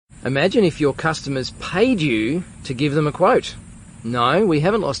Imagine if your customers paid you to give them a quote. No, we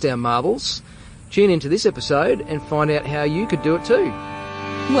haven't lost our marbles. Tune into this episode and find out how you could do it too.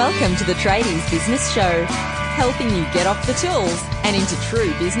 Welcome to the Tradies Business Show, helping you get off the tools and into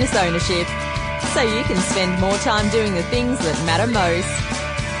true business ownership, so you can spend more time doing the things that matter most.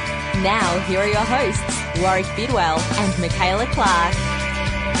 Now, here are your hosts, Warwick Bidwell and Michaela Clark.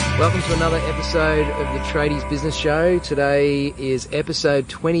 Welcome to another episode of the Tradies Business Show. Today is episode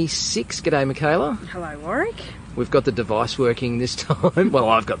 26. G'day, Michaela. Hello, Warwick. We've got the device working this time. Well,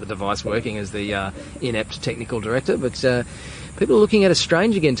 I've got the device working as the inept technical director, but people are looking at us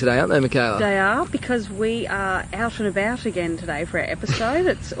strange again today, aren't they, Michaela? They are, because we are out and about again today for our episode.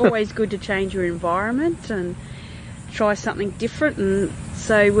 It's always good to change your environment and try something different, and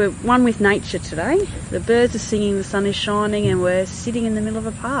so we're one with nature today. The birds are singing, the sun is shining, and we're sitting in the middle of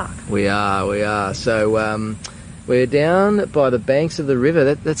a park. We are. So we're down by the banks of the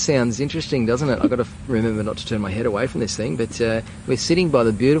river. That sounds interesting, doesn't it? I've got to remember not to turn my head away from this thing, but we're sitting by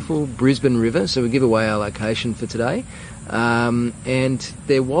the beautiful Brisbane River, so we give away our location for today. And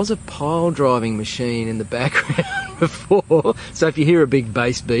there was a pile driving machine in the background before, so if you hear a big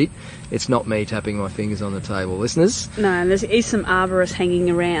bass beat, it's not me tapping my fingers on the table, listeners. No, and there is some arborists hanging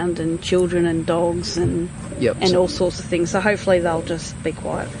around, and children and dogs and all sorts of things, so hopefully they'll just be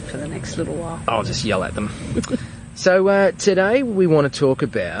quiet for the next little while. I'll just yell at them. So today we want to talk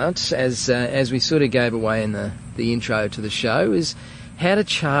about, as we sort of gave away in the intro to the show, is how to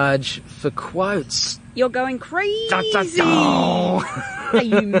charge for quotes. You're going crazy! Are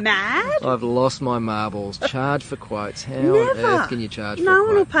you mad? I've lost my marbles. Charge for quotes. How Never. on earth can you charge for a No quote?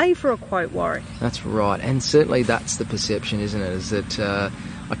 one will pay for a quote, Warwick. That's right, and certainly that's the perception, isn't it? Is that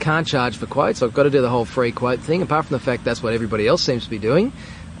I can't charge for quotes. I've got to do the whole free quote thing. Apart from the fact that's what everybody else seems to be doing.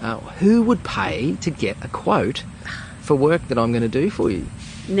 Who would pay to get a quote for work that I'm going to do for you?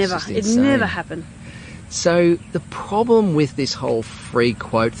 Never. It'd never happen. So the problem with this whole free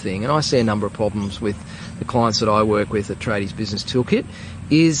quote thing, and I see a number of problems with the clients that I work with at Tradies Business Toolkit,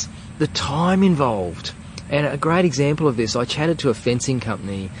 is the time involved. And a great example of this, I chatted to a fencing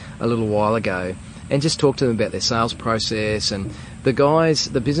company a little while ago and just talked to them about their sales process, and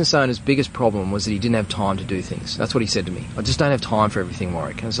the business owner's biggest problem was that he didn't have time to do things. That's what he said to me. I just don't have time for everything,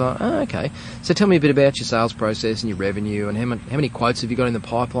 Warwick. And I was like, oh, okay. So tell me a bit about your sales process and your revenue and how many quotes have you got in the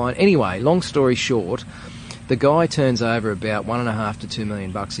pipeline. Anyway, long story short, the guy turns over about $1.5 to $2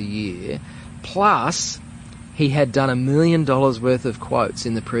 million a year, plus he had done $1 million worth of quotes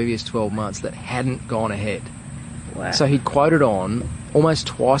in the previous 12 months that hadn't gone ahead. Wow. So he'd quoted on almost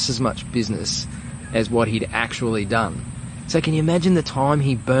twice as much business as what he'd actually done. So can you imagine the time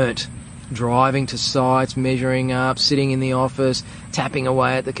he burnt driving to sites, measuring up, sitting in the office, tapping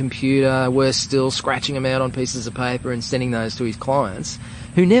away at the computer, worse still, scratching them out on pieces of paper and sending those to his clients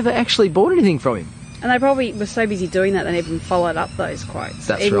who never actually bought anything from him. And they probably were so busy doing that they didn't even followed up those quotes.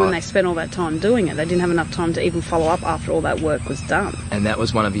 That's even right. when they spent all that time doing it, they didn't have enough time to even follow up after all that work was done. And that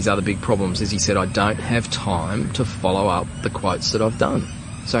was one of his other big problems, is he said, I don't have time to follow up the quotes that I've done.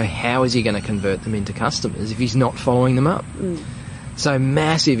 So how is he going to convert them into customers if he's not following them up? So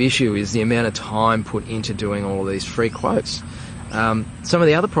massive issue is the amount of time put into doing all of these free quotes. Some of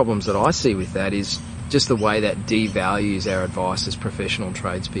the other problems that I see with that is just the way that devalues our advice as professional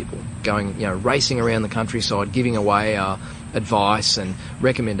tradespeople. Going, racing around the countryside, giving away our advice and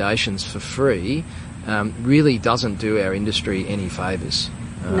recommendations for free really doesn't do our industry any favours.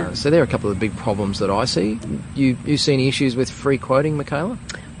 No. So there are a couple of big problems that I see. You see any issues with free quoting, Michaela?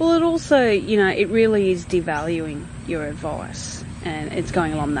 Well, it also, it really is devaluing your advice, and it's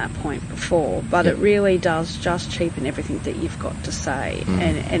going along that point before, but It really does just cheapen everything that you've got to say,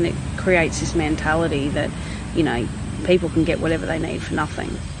 and it creates this mentality that, people can get whatever they need for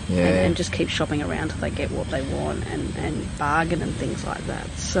nothing, and just keep shopping around till they get what they want, and bargain and things like that.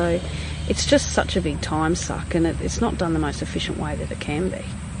 So it's just such a big time suck, and it's not done the most efficient way that it can be.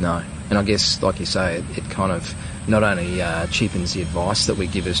 No. And I guess, like you say, it kind of not only cheapens the advice that we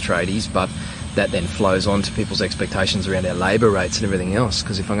give as tradies, but that then flows on to people's expectations around our labour rates and everything else.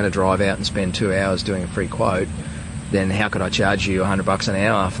 Because if I'm going to drive out and spend 2 hours doing a free quote, then how could I charge you $100 an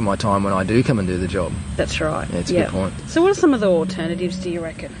hour for my time when I do come and do the job? That's right. Yeah, it's a good point. So what are some of the alternatives, do you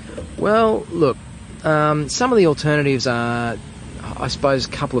reckon? Well, look, some of the alternatives are, I suppose, a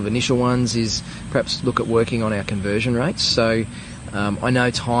couple of initial ones is perhaps look at working on our conversion rates. So I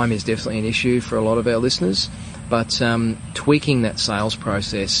know time is definitely an issue for a lot of our listeners, but tweaking that sales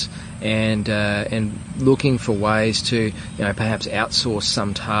process and looking for ways to perhaps outsource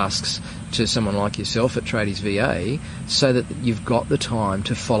some tasks to someone like yourself at Tradies VA, so that you've got the time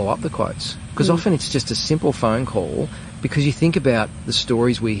to follow up the quotes. Because often it's just a simple phone call because you think about the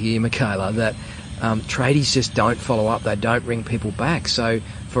stories we hear, Michaela, that tradies just don't follow up. They don't ring people back. So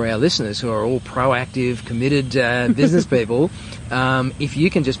for our listeners who are all proactive, committed business people, if you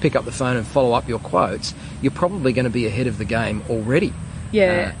can just pick up the phone and follow up your quotes, you're probably going to be ahead of the game already.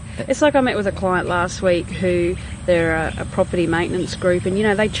 Yeah. It's like I met with a client last week who they're a property maintenance group, and, you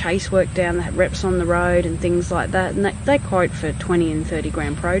know, they chase work down, they have reps on the road and things like that, and they quote for 20 and 30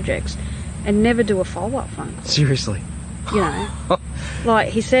 grand projects and never do a follow-up phone call. Seriously. You know, like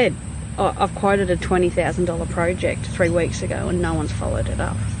he said, I've quoted a $20,000 project 3 weeks ago and no one's followed it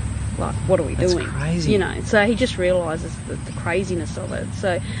up. Like, what are we doing? That's crazy. You know, so he just realises the craziness of it.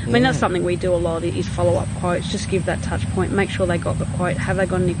 So, I mean, that's something we do a lot, is follow-up quotes. Just give that touch point, make sure they got the quote, have they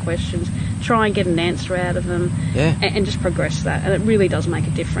got any questions, try and get an answer out of them, and just progress that. And it really does make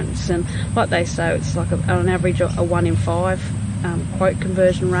a difference. And like they say, it's like on average a 1 in 5 quote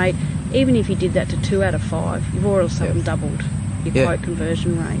conversion rate. Even if you did that to 2 out of 5, you've all of a sudden doubled your quote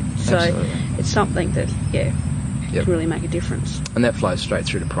conversion rate. So it's something that, can really make a difference. And that flows straight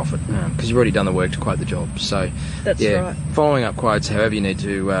through to profit because you've already done the work to quote the job. So that's right. Following up quotes, however you need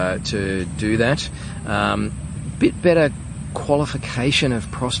to do that. Bit better qualification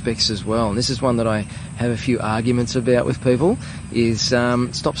of prospects as well. And this is one that I have a few arguments about with people, is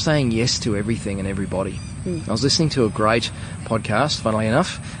stop saying yes to everything and everybody. I was listening to a great podcast, funnily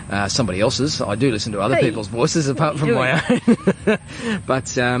enough, somebody else's. I do listen to other people's voices apart from my own. But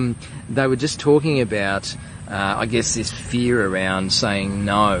they were just talking about, I guess, this fear around saying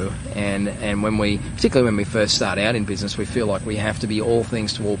no. And particularly when we first start out in business, we feel like we have to be all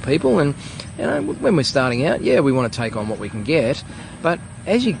things to all people. And, you know, when we're starting out, we want to take on what we can get. But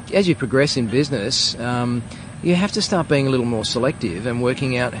as you progress in business, you have to start being a little more selective and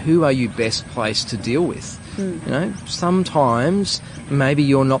working out who are you best placed to deal with. You know, sometimes maybe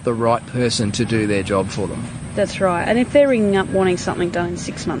you're not the right person to do their job for them. That's right. And if they're ringing up wanting something done in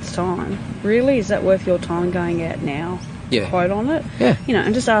 6 months' time, really, is that worth your time going out now? Quote on it? Yeah. You know,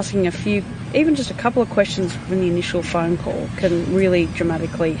 and just asking even just a couple of questions from the initial phone call can really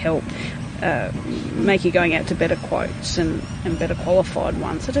dramatically help make you going out to better quotes and better qualified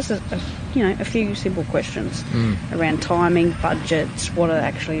ones. So just a few simple questions around timing, budgets, what are they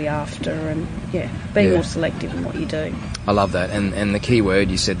actually after, and being more selective in what you do. I love that, and the key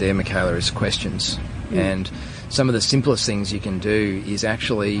word you said there, Michaela, is questions. And some of the simplest things you can do is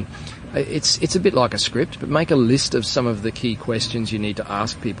actually, it's a bit like a script, but make a list of some of the key questions you need to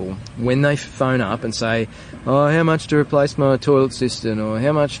ask people when they phone up and say, how much to replace my toilet cistern, or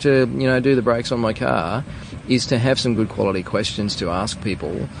how much to, do the brakes on my car, is to have some good quality questions to ask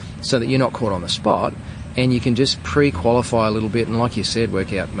people so that you're not caught on the spot, and you can just pre-qualify a little bit, and like you said,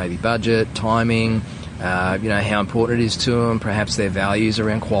 work out maybe budget, timing, how important it is to them, perhaps their values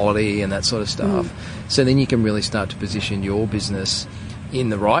around quality and that sort of stuff. So then you can really start to position your business in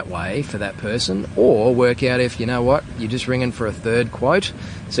the right way for that person, or work out if, you're just ringing for a third quote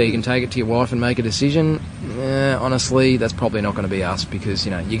so you can take it to your wife and make a decision. Honestly, that's probably not going to be us, because,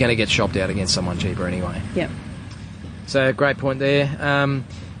 you're going to get shopped out against someone cheaper anyway. Yep. So great point there.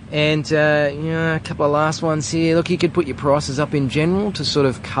 And a couple of last ones here. Look, you could put your prices up in general to sort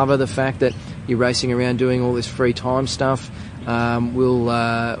of cover the fact that you're racing around doing all this free time stuff. We'll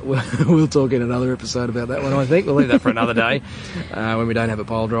talk in another episode about that one, I think. We'll leave that for another day when we don't have a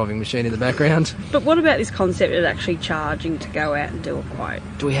pile driving machine in the background. But what about this concept of actually charging to go out and do a quote?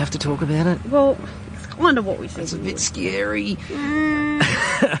 Do we have to talk about it? Well, it's kind of what we said. It's a bit scary.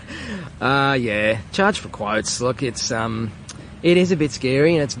 Charge for quotes. Look, it is a bit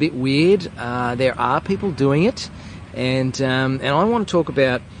scary and it's a bit weird. There are people doing it, and I want to talk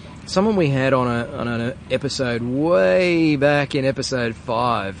about someone we had on an episode way back in episode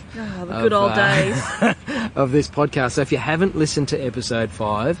 5. Oh, the good old days of this podcast. So if you haven't listened to episode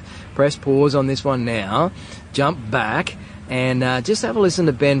 5, press pause on this one now, jump back, and just have a listen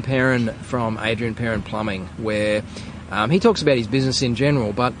to Ben Perrin from Adrian Perrin Plumbing, where he talks about his business in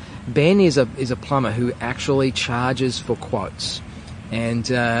general, but Ben is a plumber who actually charges for quotes. And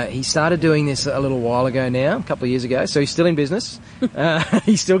he started doing this a little while ago now, a couple of years ago, so he's still in business.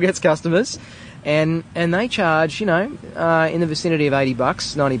 He still gets customers. And they charge, in the vicinity of $80,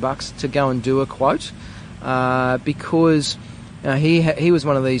 $90 to go and do a quote, because he was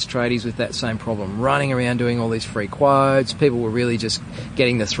one of these tradies with that same problem, running around doing all these free quotes. People were really just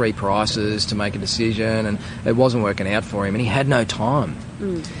getting the 3 prices to make a decision, and it wasn't working out for him, and he had no time.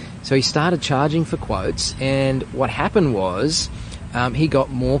 So he started charging for quotes, and what happened was he got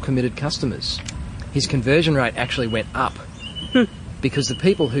more committed customers. His conversion rate actually went up because the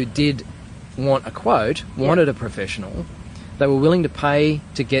people who did want a quote wanted a professional. They were willing to pay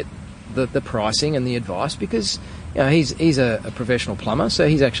to get the pricing and the advice, because he's a professional plumber, so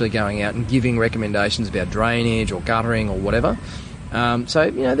he's actually going out and giving recommendations about drainage or guttering or whatever.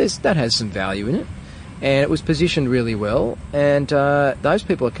 So that has some value in it, and it was positioned really well. And those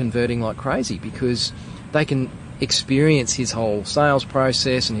people are converting like crazy because they can experience his whole sales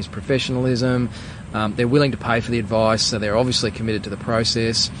process and his professionalism. They're willing to pay for the advice, so they're obviously committed to the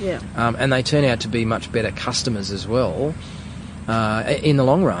process. Yeah. And they turn out to be much better customers as well in the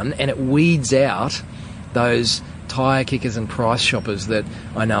long run, and it weeds out those tyre kickers and price shoppers that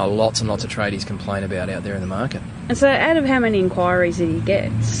I know lots and lots of tradies complain about out there in the market. And so out of how many inquiries that he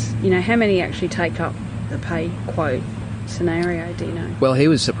gets, how many actually take up the pay quote scenario, do you know? Well, he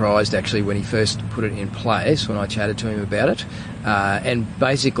was surprised actually when he first put it in place, when I chatted to him about it. And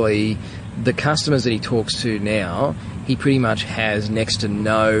basically, the customers that he talks to now, he pretty much has next to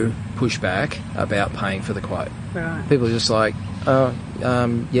no pushback about paying for the quote. Right. People are just like,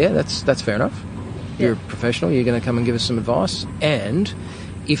 that's fair enough. You're a professional, you're going to come and give us some advice. And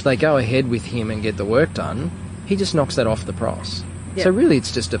if they go ahead with him and get the work done, he just knocks that off the price. Yep. So really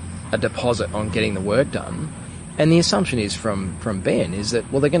it's just a deposit on getting the work done. And the assumption is from Ben is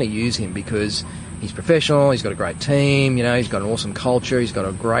that, well, they're going to use him because he's professional, he's got a great team, he's got an awesome culture, he's got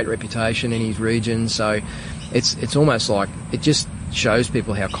a great reputation in his region. So it's almost like it just shows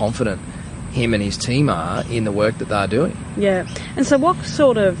people how confident him and his team are in the work that they're doing. Yeah. And so what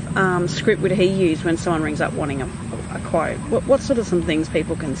sort of script would he use when someone rings up wanting a quote? What sort of some things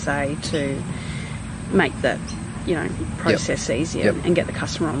people can say to make that, process easier and get the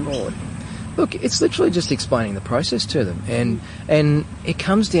customer on board? Look, it's literally just explaining the process to them, and it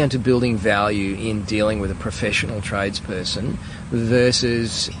comes down to building value in dealing with a professional tradesperson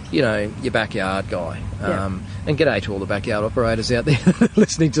versus, your backyard guy. And g'day to all the backyard operators out there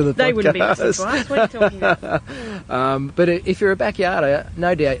listening to the podcast. They wouldn't be listening to us. What are you talking about? But if you're a backyarder,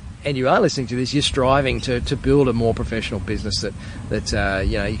 no doubt, and you are listening to this, you're striving to build a more professional business that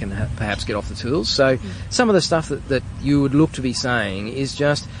you can perhaps get off the tools. So some of the stuff that you would look to be saying is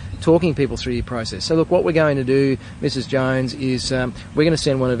just talking people through your process. So look, what we're going to do, Mrs. Jones, is we're going to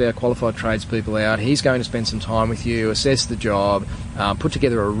send one of our qualified tradespeople out. He's going to spend some time with you, assess the job, put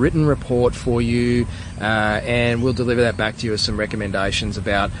together a written report for you, and we'll deliver that back to you with some recommendations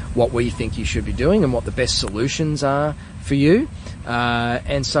about what we think you should be doing and what the best solutions are for you.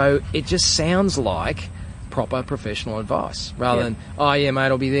 And so it just sounds like proper professional advice rather than, oh yeah mate,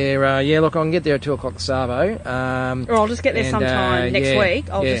 I'll be there, look, I can get there at 2 o'clock this Arvo, or I'll just get there sometime next week,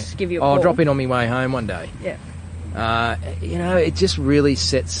 I'll just give you a call. I'll drop in on my way home one day. It just really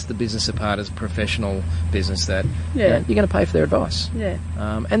sets the business apart as a professional business that you're going to pay for their advice.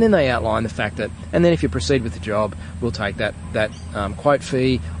 And then they outline the fact that, and then if you proceed with the job, we'll take that quote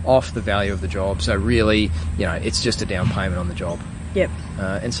fee off the value of the job. So really, it's just a down payment on the job.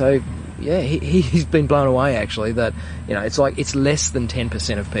 And so he's been blown away actually that it's less than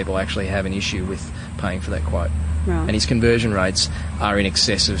 10% of people actually have an issue with paying for that quote. And his conversion rates are in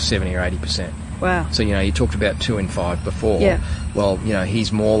excess of 70 or 80%. Wow. So you talked about 2 in 5 before. Well,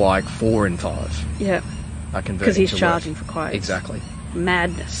 he's more like 4 in 5. Are converting because he's to charging work. for quotes. Exactly.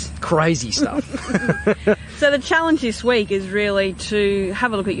 Madness. Crazy stuff. So the challenge this week is really to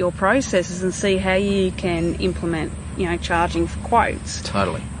have a look at your processes and see how you can implement, charging for quotes.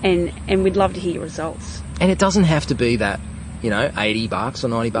 Totally. And we'd love to hear your results. And it doesn't have to be that, $80 or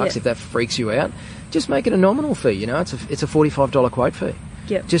 $90 if that freaks you out. Just make it a nominal fee, it's a $45 quote fee.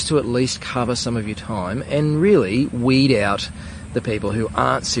 Just to at least cover some of your time and really weed out the people who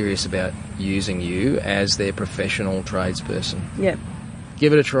aren't serious about using you as their professional tradesperson.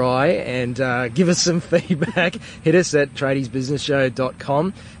 Give it a try and give us some feedback. Hit us at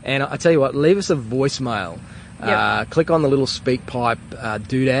tradiesbusinessshow.com, and I tell you what, leave us a voicemail. Click on the little speak pipe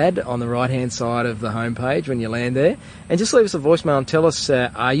doodad on the right-hand side of the homepage when you land there, and just leave us a voicemail and tell us,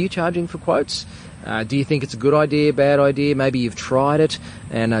 are you charging for quotes? Do you think it's a good idea, bad idea? Maybe you've tried it,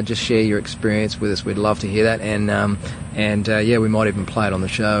 and just share your experience with us. We'd love to hear that, and we might even play it on the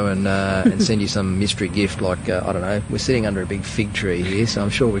show and send you some mystery gift. Like I don't know, we're sitting under a big fig tree here, so I'm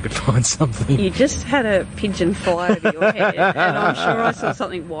sure we could find something. You just had a pigeon fly over your head, and I'm sure I saw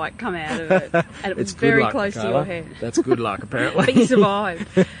something white come out of it, and it was very close to your head. That's good luck, apparently. But you survived.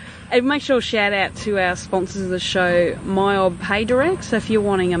 And make sure to shout out to our sponsors of the show, MyOb PayDirect. So if you're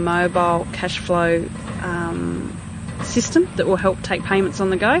wanting a mobile cash flow system that will help take payments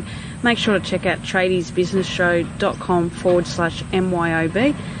on the go, make sure to check out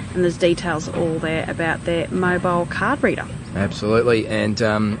tradiesbusinessshow.com/MYOB, and there's details all there about their mobile card reader. Absolutely. And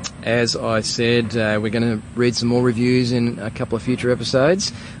as I said, we're going to read some more reviews in a couple of future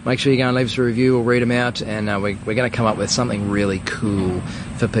episodes. Make sure you go and leave us a review. We'll read them out, and we're going to come up with something really cool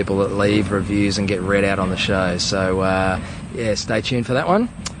for people that leave reviews and get read out on the show. So, stay tuned for that one.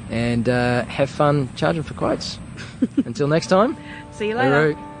 And have fun charging for quotes. Until next time. See you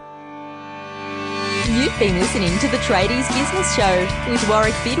later. Hooroo. You've been listening to the Tradies Business Show with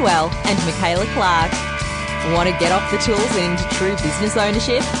Warwick Bidwell and Michaela Clark. Want to get off the tools and into true business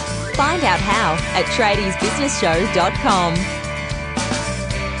ownership? Find out how at tradiesbusinessshow.com.